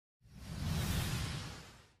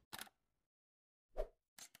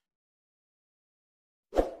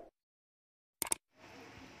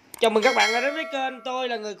Chào mừng các bạn đã đến với kênh tôi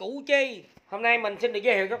là người cũ Chi. Hôm nay mình xin được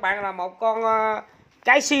giới thiệu các bạn là một con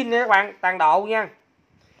cái SIND nha các bạn, tàn độ nha.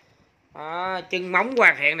 Chân móng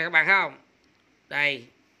hoàn thiện này các bạn thấy không? Đây,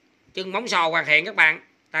 chân móng sò hoàn thiện các bạn,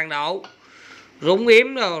 tàn độ. Rúng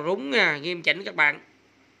yếm rồi, rúng nha, nghiêm chỉnh các bạn.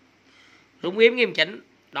 Rúng yếm nghiêm chỉnh,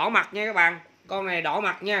 đỏ mặt nha các bạn. Con này đỏ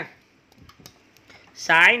mặt nha.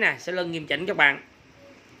 Sải nè, sẽ lưng nghiêm chỉnh các bạn.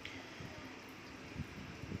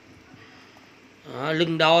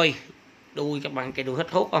 Lưng đôi, đuôi các bạn, cây đuôi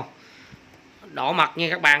hết hút không? Đỏ mặt nha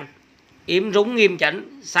các bạn. Yếm rúng nghiêm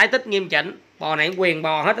chỉnh, sái tích nghiêm chỉnh. Bò này quyền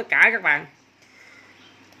bò hết tất cả các bạn.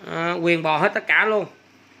 Quyền bò hết tất cả luôn.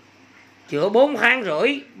 Chửa 4 tháng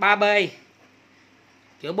rưỡi 3B.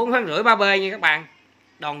 Chửa 4 tháng rưỡi 3B nha các bạn.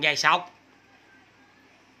 Đòn dài sọc.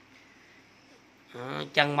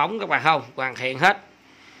 Chân móng các bạn không, hoàn thiện hết.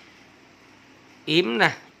 Yếm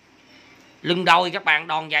nè. Lưng đôi các bạn,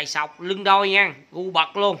 đòn dài sọc, lưng đôi nha, gu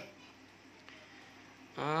bật luôn.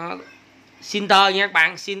 SIND nha các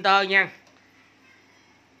bạn, SIND nha.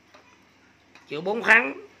 Chữa 4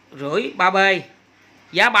 tháng rưỡi 3B.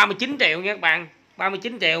 Giá 39 triệu nha các bạn,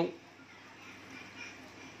 39 triệu.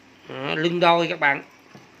 Lưng đôi các bạn.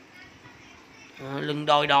 Lưng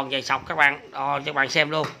đôi đòn dài sọc các bạn. Cho các bạn xem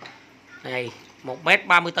luôn. Này,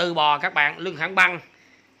 1m34 bò các bạn, lưng thẳng băng.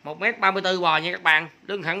 1m34 bò nha các bạn,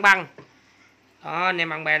 lưng thẳng băng. Đó, anh em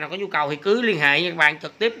bạn bè nào có nhu cầu thì cứ liên hệ nha các bạn,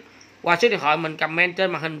 trực tiếp qua số điện thoại mình comment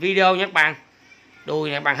trên màn hình video nha các bạn. Đuôi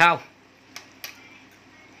này các bạn không?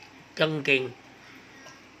 Chân kiền,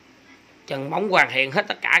 chân móng hoàn thiện hết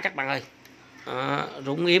tất cả các bạn ơi.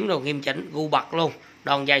 Rúng yếm rồi nghiêm chỉnh, gu bật luôn,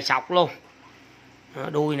 đòn dài sọc luôn.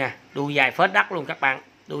 Đuôi nè, đuôi dài phết đất luôn các bạn,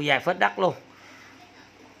 đuôi dài phết đất luôn.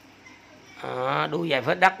 Đuôi dài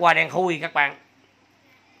phết đất qua đen khui các bạn.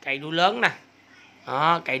 Cày đuôi lớn nè.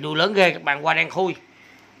 Cày đuôi lớn ghê các bạn, qua đen khui.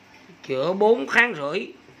 Chữa 4 tháng rưỡi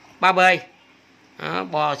 3B.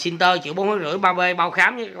 Bò SIND chữa 4 tháng rưỡi 3B, bao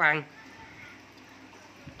khám nha các bạn.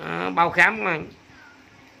 Bao khám mà.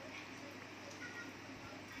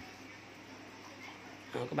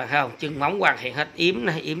 Các bạn thấy không? Chân móng hoàn thiện hết, yếm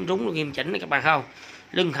này, yếm rúng nghiêm chỉnh này các bạn thấy không?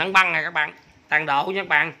 Lưng thẳng băng này các bạn, tàn độ nha các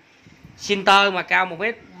bạn. SIND mà cao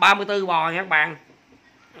 1m34 bò nha các bạn.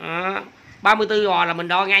 34 bò là mình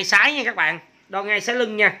đo ngay sái nha các bạn, đo ngay sái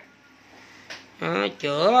lưng nha.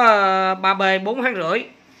 Chữa 3B 4 tháng rưỡi,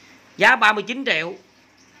 giá 39 triệu.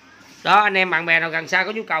 Đó, anh em bạn bè nào gần xa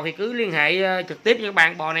có nhu cầu thì cứ liên hệ trực tiếp nha các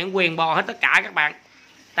bạn. Bò này quyền bò hết tất cả các bạn,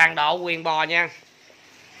 tàn độ quyền bò nha.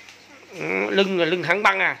 Lưng là lưng thẳng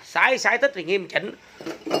băng à, sái tích thì nghiêm chỉnh.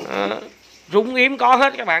 Rúng yếm có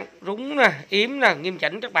hết các bạn, rúng nè, yếm nè, nghiêm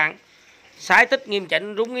chỉnh các bạn. Sái tích nghiêm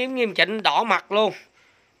chỉnh, rúng yếm nghiêm chỉnh, đỏ mặt luôn.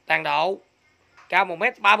 Tàn độ, cao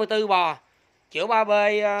 1m34 bò, chữa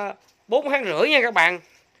 3B 4 tháng rưỡi nha các bạn.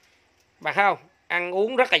 Bạn thấy không? Ăn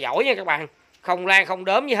uống rất là giỏi nha các bạn, không lan không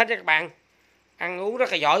đốm gì hết nha các bạn. Ăn uống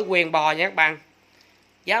rất là giỏi, quyền bò nha các bạn.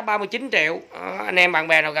 Giá 39 triệu. Anh em bạn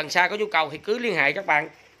bè nào gần xa có nhu cầu thì cứ liên hệ các bạn.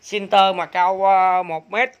 SIND mà cao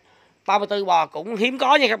 1m34 bò cũng hiếm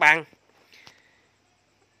có nha các bạn.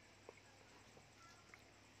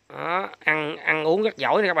 Ăn uống rất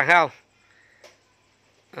giỏi nha các bạn thấy không?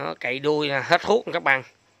 Cậy đuôi là hết thuốc các bạn,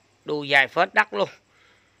 đuôi dài phết đất luôn.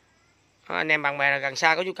 Anh em bạn bè nào gần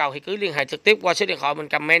xa có nhu cầu thì cứ liên hệ trực tiếp qua số điện thoại mình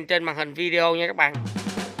comment trên màn hình video nha các bạn.